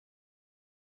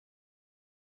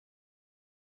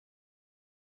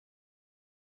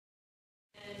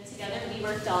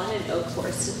worked on an oak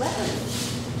forested wetland.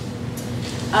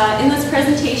 In this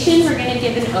presentation, we're going to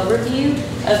give an overview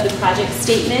of the project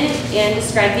statement and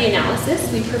describe the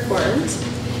analysis we performed.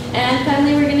 And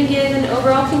finally, we're going to give an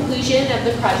overall conclusion of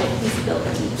the project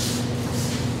feasibility.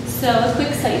 So a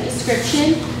quick site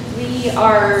description. We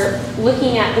are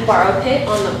looking at the borrow pit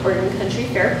on the Oregon Country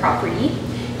Fair property.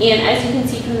 And as you can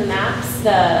see from the maps,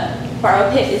 the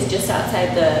borrow pit is just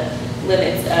outside the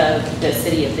limits of the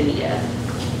city of Bonita.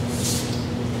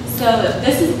 So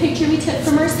this is a picture we took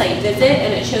from our site visit,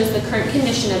 and it shows the current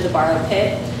condition of the borrow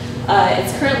pit.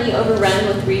 It's currently overrun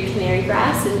with reed canary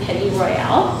grass and penny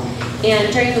royale,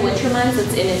 and during the winter months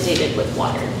it's inundated with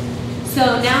water. So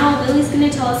now Lily's going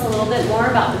to tell us a little bit more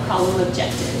about the problem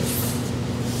objectives.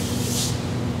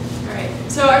 Alright,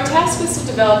 so our task was to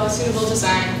develop a suitable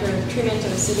design for the treatment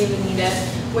of the city of Bonita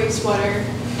wastewater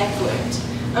effluent.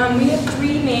 We have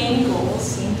three main goals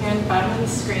seen here on the bottom of the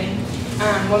screen.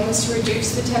 One was to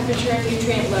reduce the temperature and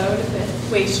nutrient load of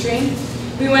the waste stream.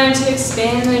 We wanted to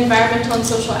expand the environmental and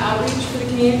social outreach for the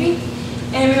community,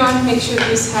 and we wanted to make sure that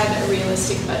this had a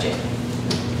realistic budget.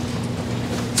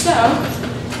 So,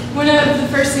 one of the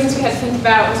first things we had to think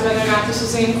about was whether or not this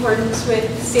was in accordance with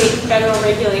state and federal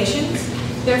regulations.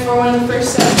 Therefore, one of the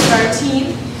first steps of our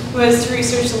team was to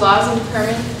research the laws and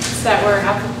permits that were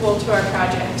applicable to our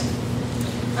project.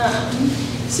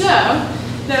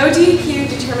 The ODEQ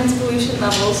determines pollution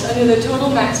levels under the total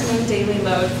maximum daily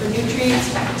load for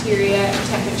nutrients, bacteria, and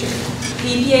temperature. The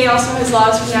EPA also has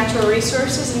laws for natural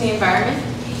resources and the environment,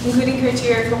 including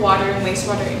criteria for water and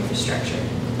wastewater infrastructure.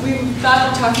 We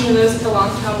thought talking to those at the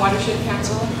Long-Term Watershed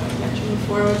Council, like I mentioned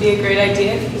before, would be a great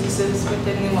idea because this is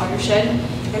within the watershed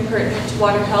and pertinent to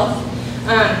water health.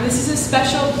 This is a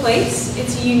special place.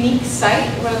 It's a unique site,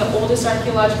 one of the oldest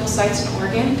archaeological sites in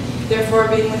Oregon. Therefore,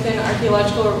 being within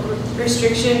archaeological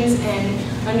restrictions and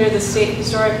under the State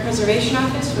Historic Preservation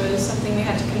Office was something we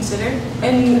had to consider.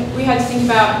 And we had to think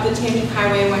about the Tangent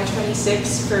Highway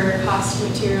 126 for cost of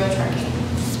material trucking.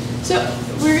 So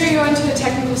we're going to go into a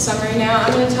technical summary now.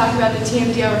 I'm going to talk about the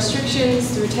TMDL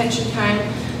restrictions, the retention time,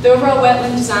 the overall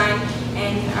wetland design,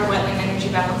 and our wetland energy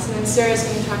balance. And then Sarah's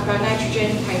going to talk about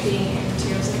nitrogen, piping, and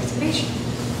materials and excavation.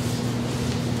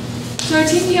 So our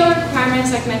TMDL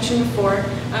requirements, like mentioned before,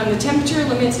 the temperature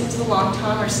limits into the long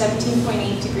term are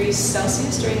 17.8 degrees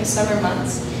Celsius during the summer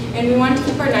months, and we wanted to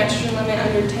keep our nitrogen limit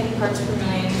under 10 parts per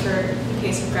million in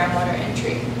case of groundwater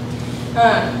entry.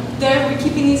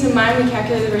 Keeping these in mind, we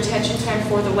calculated the retention time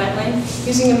for the wetland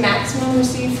using a maximum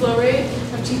received flow rate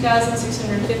of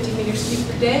 2,650 meters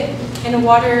cubed per day and a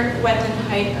water wetland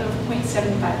height of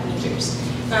 0.75 meters.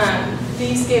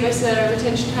 These gave us a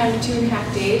retention time of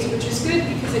 2.5 days, which is good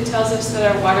because it tells us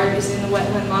that our water is in the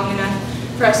wetland long enough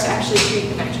for us to actually treat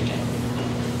the nitrogen.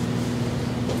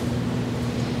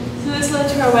 So this led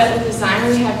to our wetland design.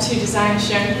 We have two designs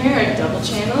shown here, a double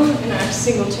channel and our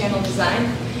single channel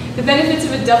design. The benefits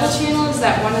of a double channel is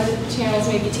that one of the channels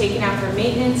may be taken out for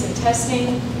maintenance and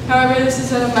testing. However, this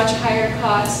is at a much higher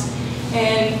cost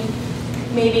and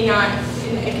maybe not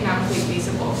economically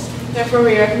feasible. Therefore,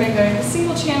 we recommend going a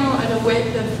single channel at a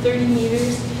width of 30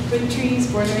 meters with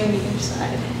trees bordering either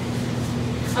side.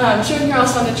 Shown here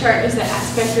also on the chart is the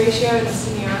aspect ratio and the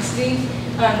sinuosity.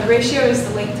 The ratio is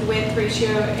the length to width ratio,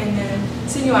 and then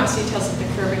sinuosity tells us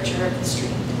the curvature of the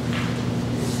stream.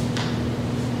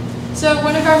 So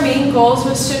one of our main goals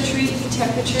was to treat the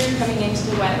temperature coming into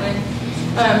the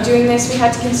wetland. Doing this, we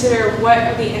had to consider what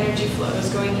are the energy flows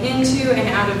going into and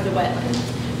out of the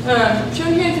wetland.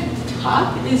 Shown here at the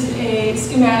top is a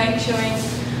schematic showing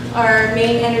our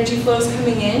main energy flows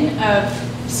coming in of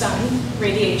sun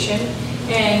radiation,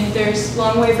 and there's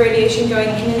long wave radiation going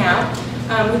in and out.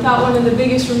 We thought one of the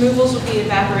biggest removals would be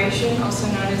evaporation, also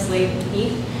known as latent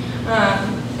heat,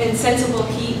 and sensible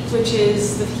heat, which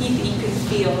is the heat that you can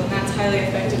feel, and that's highly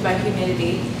affected by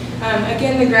humidity.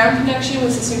 Again, the ground conduction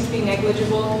was assumed to be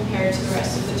negligible compared to the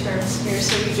rest of the terms here,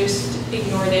 so we just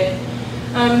ignored it.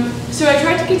 So I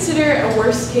tried to consider a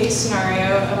worst case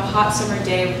scenario of a hot summer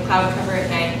day with cloud cover at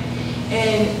night,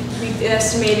 and we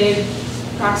estimated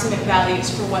approximate values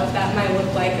for what that might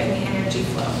look like in the energy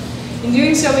flow. In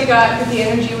doing so, we got that the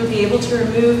energy would be able to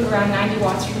remove around 90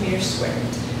 watts per meter squared.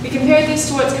 We compared this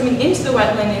to what's coming into the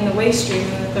wetland in the waste stream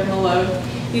and the thermal load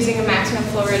using a maximum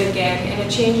flow rate again and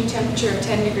a change in temperature of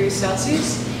 10 degrees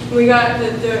Celsius. And we got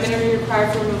that the energy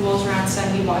required for removal is around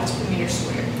 70 watts per meter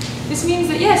squared. This means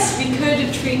that yes, we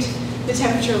could treat the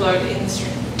temperature load in the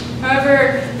stream.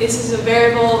 However, this is a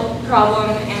variable problem,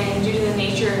 and due to the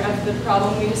nature of the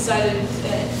problem, we decided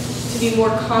to be more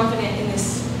confident in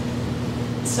this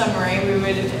summary. We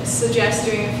would suggest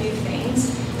doing a few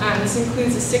things. This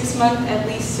includes a at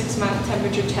least 6-month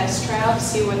temperature test trial to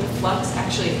see what the flux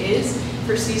actually is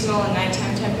for seasonal and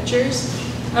nighttime temperatures.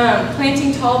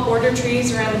 Planting tall border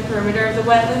trees around the perimeter of the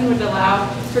wetland would allow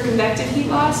for convective heat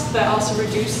loss, but also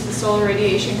reduce the solar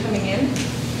radiation coming in.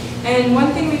 And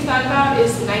one thing we thought about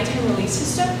is the nighttime release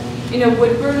system. In a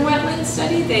wood-burn wetland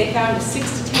study, they found a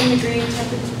 6 to 10 degree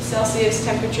Celsius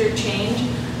temperature change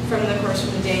from the course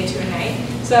from the day to a night.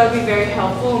 So that would be very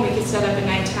helpful, and we could set up a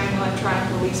nighttime electronic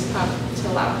release pump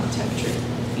to allow the temperature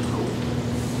to be cool.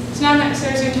 So now next,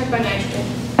 Sarah's going to talk about nitrogen.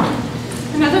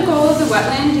 Another goal of the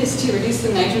wetland is to reduce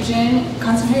the nitrogen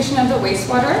concentration of the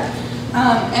wastewater.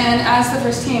 And as the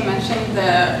first team mentioned,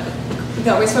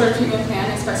 the wastewater treatment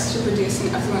plant expects to produce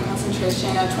an effluent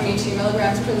concentration of 22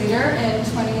 milligrams per liter in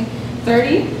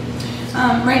 2030.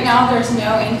 Right now, there's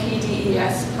no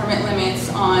NPDES permit limits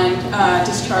on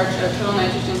discharge of total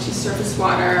nitrogen to surface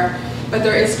water, but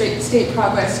there is state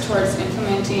progress towards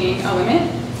implementing a limit.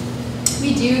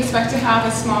 We do expect to have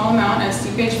a small amount of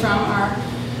seepage from our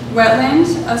wetland,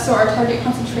 so our target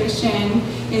concentration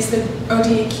is the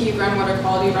ODEQ groundwater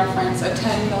quality reference of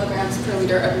 10 milligrams per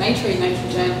liter of nitrate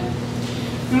nitrogen.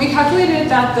 And we calculated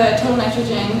that the total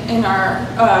nitrogen in our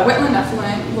wetland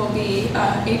effluent will be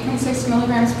 8.6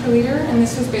 milligrams per liter, and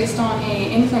this was based on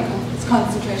an influent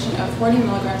concentration of 40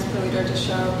 milligrams per liter to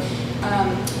show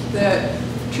the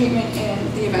treatment in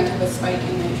the event of a spike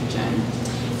in nitrogen.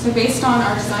 So based on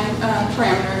our design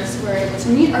parameters, we're able to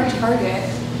meet our target.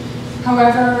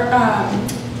 However,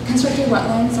 constricted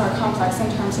wetlands are complex in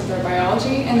terms of their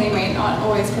biology, and they may not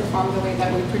always perform the way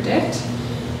that we predict.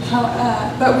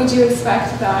 But we do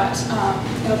expect that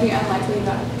it'll be unlikely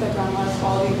that the groundwater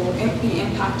quality will be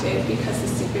impacted because the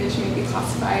seepage may be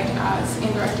classified as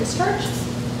indirect discharge.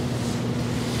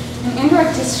 And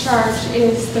indirect discharge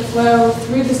is the flow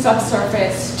through the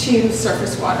subsurface to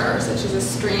surface water, such as a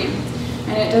stream.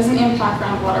 And it doesn't impact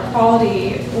groundwater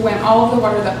quality when all of the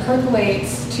water that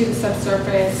percolates to the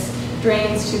subsurface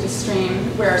drains to the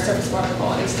stream where surface water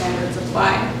quality standards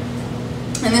apply.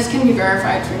 And this can be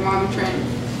verified through monitoring.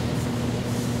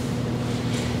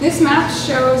 This map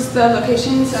shows the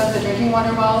locations of the drinking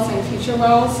water wells and future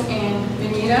wells in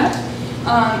Bonita,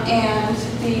 and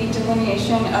the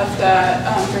delineation of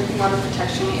the drinking water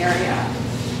protection area.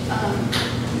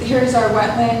 Here's our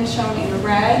wetland shown in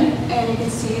red, and you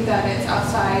can see that it's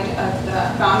outside of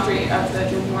the boundary of the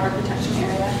drinking water protection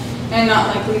area and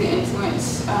not likely to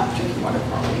influence drinking water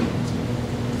quality.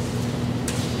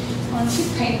 On to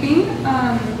piping.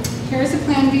 Here's a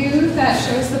plan view that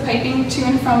shows the piping to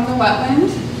and from the wetland.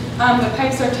 The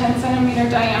pipes are 10 centimeter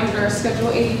diameter Schedule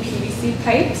 80 PVC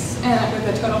pipes and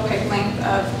with a total pipe length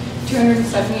of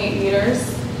 278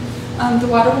 meters. The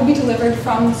water will be delivered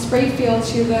from the spray field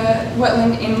to the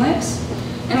wetland inlet,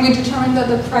 and we determined that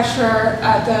the pressure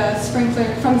at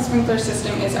from the sprinkler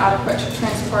system is adequate to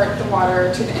transport the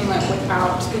water to the inlet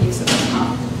without the use of the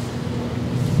pump.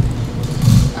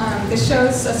 This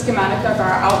shows a schematic of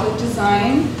our outlet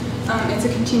design. It's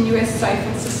a continuous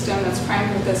siphon system that's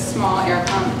primed with this small air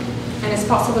pump, and it's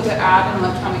possible to add an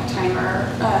electronic timer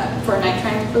for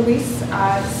nighttime release,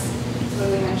 as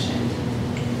Lily mentioned.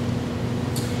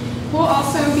 We'll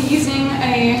also be using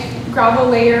a gravel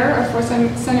layer, a 4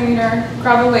 centimeter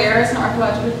gravel layer as an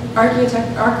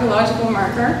archaeological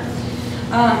marker.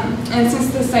 And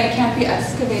since the site can't be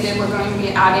excavated, we're going to be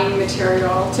adding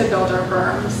material to build our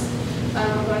berms.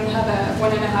 We're going to have a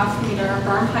 1.5 meter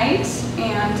berm height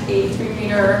and a 3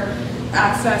 meter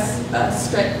access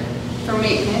strip for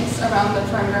maintenance around the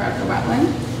perimeter of the wetland.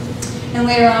 And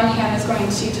later on, Hannah's going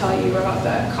to tell you about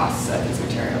the costs of these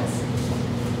materials.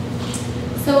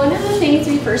 So one of the things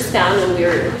we first found when we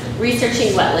were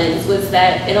researching wetlands was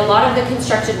that in a lot of the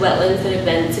constructed wetlands that have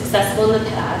been successful in the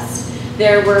past,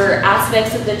 there were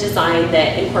aspects of the design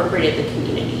that incorporated the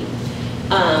community.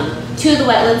 Two of the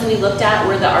wetlands we looked at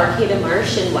were the Arcata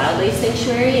Marsh and Wildlife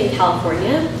Sanctuary in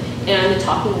California and the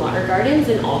Talking Water Gardens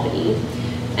in Albany.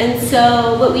 And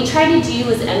so what we tried to do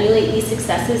was emulate these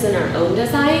successes in our own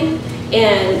design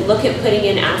and look at putting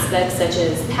in aspects such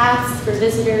as paths for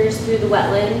visitors through the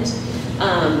wetland,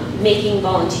 making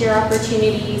volunteer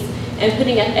opportunities, and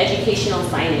putting up educational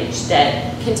signage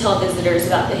that can tell visitors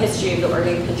about the history of the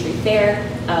Oregon Country Fair,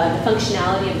 the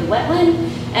functionality of the wetland,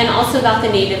 and also about the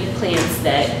native plants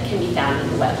that can be found in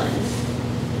the wetlands.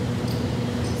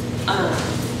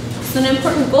 So an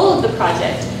important goal of the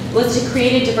project was to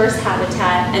create a diverse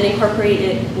habitat and incorporate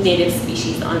native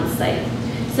species on site.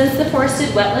 Since the forested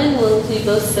wetland will include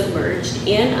both submerged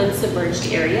and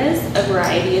unsubmerged areas, a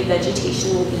variety of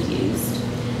vegetation will be used.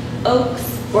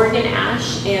 Oaks, Oregon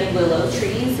ash, and willow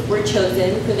trees were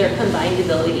chosen for their combined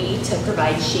ability to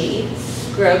provide shade.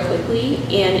 grow quickly,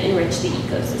 and enrich the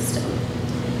ecosystem.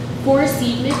 4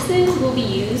 seed mixes will be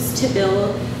used to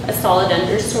build a solid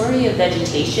understory of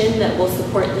vegetation that will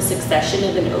support the succession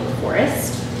of an oak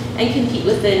forest and compete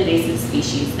with the invasive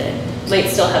species that might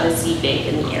still have a seed bank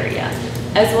in the area,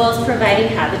 as well as providing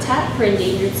habitat for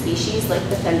endangered species like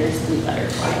the Fender's blue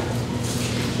butterfly.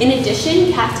 In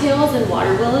addition, cattails and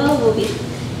water willow will be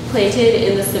planted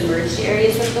in the submerged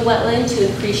areas of the wetland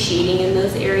to increase shading in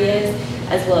those areas,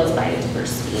 as well as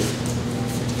biodiversity.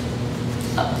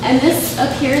 And this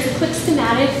up here is a quick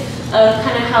schematic of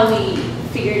kind of how we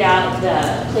figured out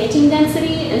the planting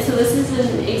density. And so this is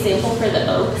an example for the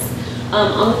oaks.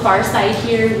 On the far side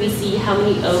here, we see how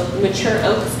many mature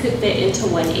oaks could fit into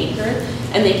 1 acre,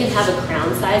 and they can have a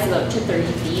crown size of up to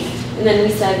 30 feet. And then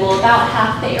we said, well, about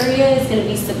half the area is going to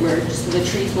be submerged, so the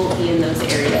trees won't be in those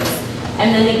areas.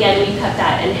 And then again, we cut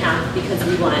that in half because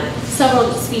we want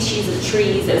several species of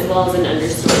trees as well as an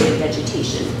understory of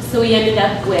vegetation. So we ended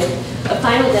up with a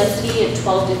final density of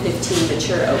 12 to 15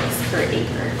 mature oaks per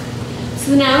acre.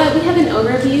 So now that we have an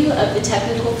overview of the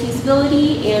technical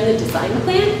feasibility and the design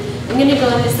plan, I'm going to go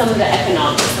into some of the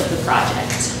economics of the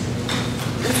project.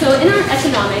 So in our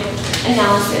economic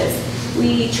analysis,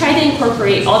 we try to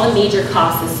incorporate all the major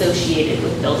costs associated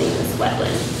with building this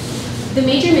wetland. The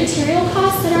major material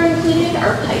costs that are included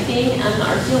are piping and the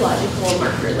archaeological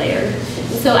marker layer.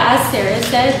 And so as Sarah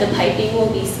said, the piping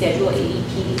will be Schedule 80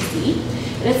 PVC,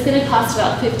 and it's going to cost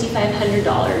about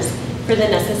 $5,500 for the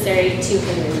necessary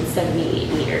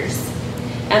 278 meters.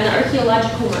 And the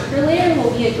archaeological marker layer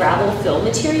will be a gravel fill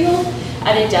material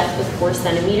at a depth of 4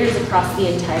 centimeters across the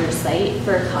entire site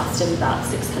for a cost of about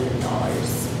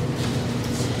 $600.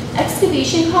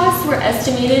 Excavation costs were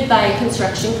estimated by a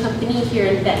construction company here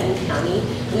in Benton County,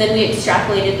 and then we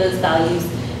extrapolated those values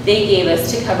they gave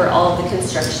us to cover all of the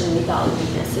construction we thought would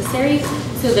be necessary.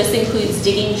 So this includes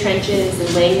digging trenches and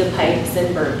laying the pipes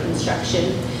and berm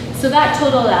construction. So that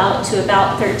totaled out to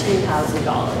about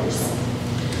 $13,000.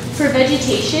 For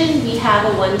vegetation, we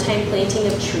have a one-time planting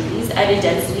of trees at a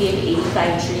density of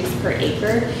 85 trees per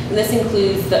acre, and this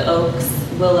includes the oaks,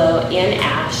 willow, and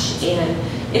ash, and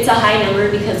it's a high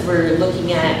number because we're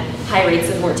looking at high rates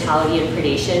of mortality and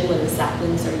predation when the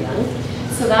saplings are young.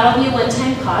 So that'll be a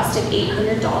one-time cost of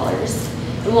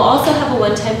 $800. And we'll also have a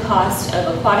one-time cost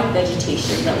of aquatic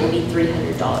vegetation that will be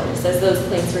 $300, as those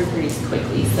plants reproduce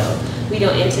quickly, so we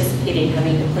don't anticipate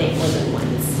having to plant more than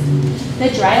once. The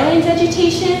dryland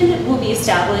vegetation will be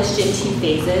established in 2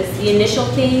 phases. The initial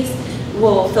phase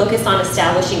will focus on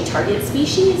establishing target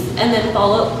species, and then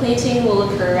follow-up planting will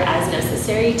occur as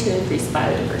necessary to increase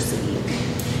biodiversity.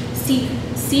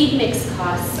 Seed mix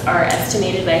costs are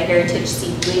estimated by Heritage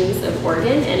Seedlings of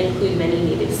Oregon and include many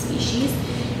native species,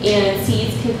 and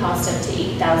seeds can cost up to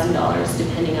 $8,000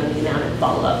 depending on the amount of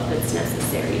follow-up that's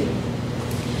necessary.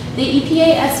 The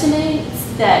EPA estimates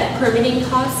that permitting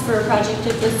costs for a project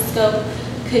of this scope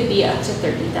could be up to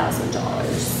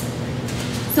 $30,000.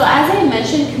 So as I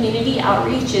mentioned, community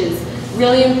outreach is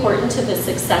really important to the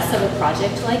success of a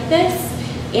project like this.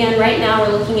 And right now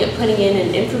we're looking at putting in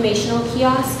an informational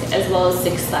kiosk as well as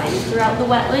 6 signs throughout the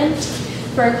wetland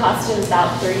for a cost of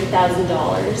about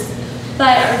 $30,000.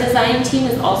 But our design team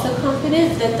is also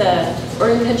confident that the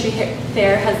Oregon Country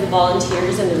Fair has the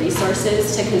volunteers and the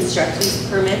resources to construct these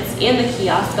permits and the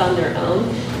kiosk on their own,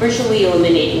 virtually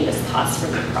eliminating this cost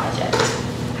from the project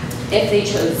if they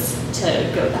chose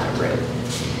to go that route.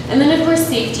 And then of course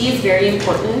safety is very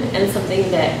important and something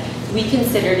that we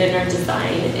considered in our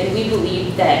design, and we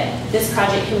believe that this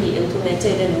project can be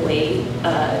implemented in a way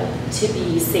to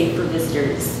be safe for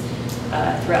visitors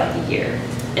throughout the year.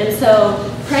 And so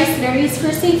price varies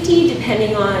for safety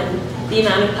depending on the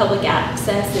amount of public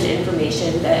access and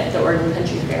information that the Oregon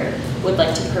Country Fair would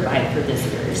like to provide for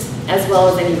visitors, as well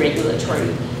as any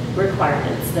regulatory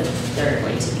requirements that there are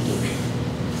going to be.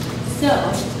 So,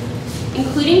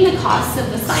 including the costs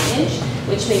of the signage,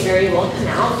 which may very well come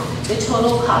out, the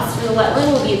total cost for the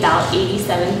wetland will be about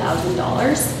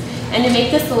 $87,000. And to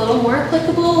make this a little more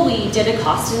applicable, we did a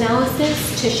cost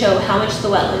analysis to show how much the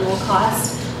wetland will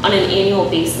cost on an annual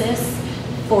basis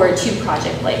for 2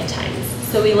 project lifetimes.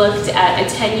 So we looked at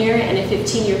a 10-year and a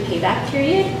 15-year payback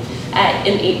period at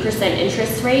an 8%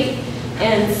 interest rate.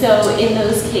 And so in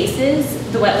those cases,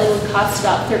 the wetland would cost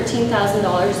about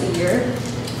 $13,000 a year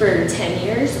for 10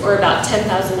 years, or about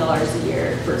 $10,000 a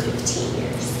year for 15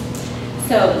 years.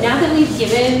 So now that we've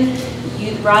given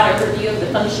you the broad overview of the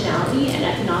functionality and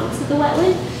economics of the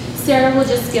wetland, Sarah will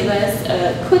just give us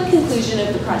a quick conclusion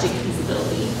of the project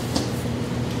feasibility.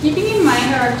 Keeping in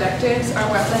mind our objectives, our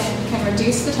wetland can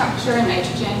reduce the temperature and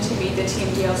nitrogen to meet the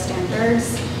TMDL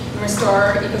standards,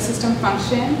 restore ecosystem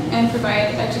function, and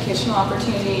provide educational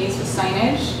opportunities with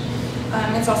signage.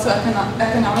 It's also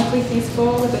economically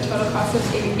feasible with a total cost of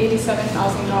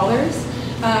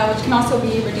 $87,000, which can also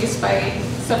be reduced by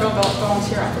several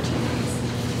volunteer opportunities.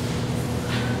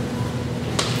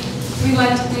 We'd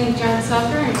like to thank John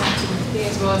Suffer and Matt Timothy,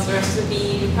 as well as the rest of the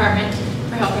BE department,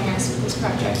 for helping us with this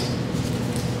project.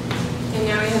 And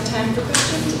now we have time for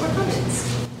questions or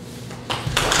comments.